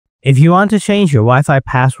If you want to change your Wi-Fi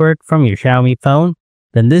password from your Xiaomi phone,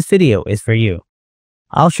 then this video is for you.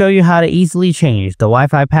 I'll show you how to easily change the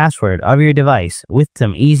Wi-Fi password of your device with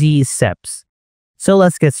some easy steps. So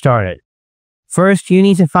let's get started. First, you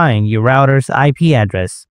need to find your router's IP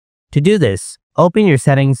address. To do this, open your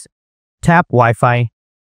settings, tap Wi-Fi,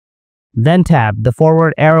 then tap the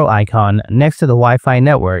forward arrow icon next to the Wi-Fi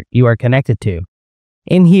network you are connected to.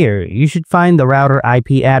 In here, you should find the router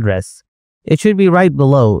IP address. It should be right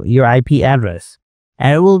below your IP address,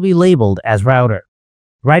 and it will be labeled as router.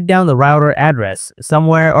 Write down the router address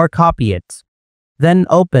somewhere or copy it. Then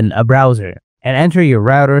open a browser and enter your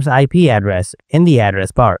router's IP address in the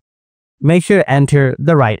address bar. Make sure to enter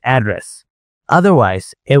the right address.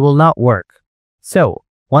 Otherwise, it will not work. So,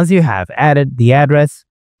 once you have added the address,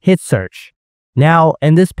 hit search. Now,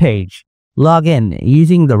 in this page, log in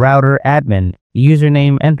using the router admin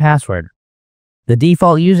username and password. The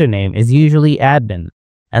default username is usually admin,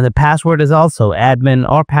 and the password is also admin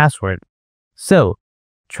or password. So,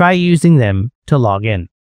 try using them to log in.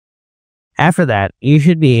 After that, you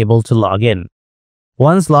should be able to log in.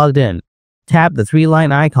 Once logged in, tap the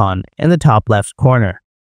three-line icon in the top left corner.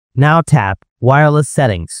 Now tap Wireless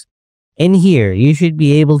Settings. In here, you should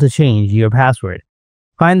be able to change your password.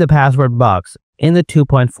 Find the password box in the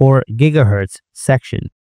 2.4 GHz section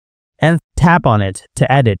and tap on it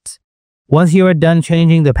to edit. Once you are done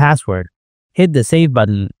changing the password, hit the Save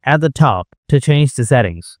button at the top to change the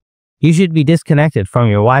settings. You should be disconnected from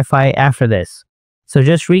your Wi-Fi after this, so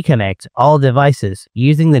just reconnect all devices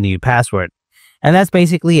using the new password. And that's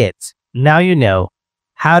basically it. Now you know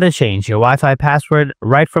how to change your Wi-Fi password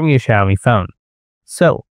right from your Xiaomi phone.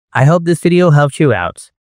 So, I hope this video helped you out.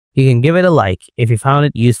 You can give it a like if you found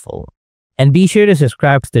it useful. And be sure to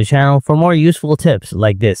subscribe to the channel for more useful tips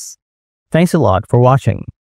like this. Thanks a lot for watching.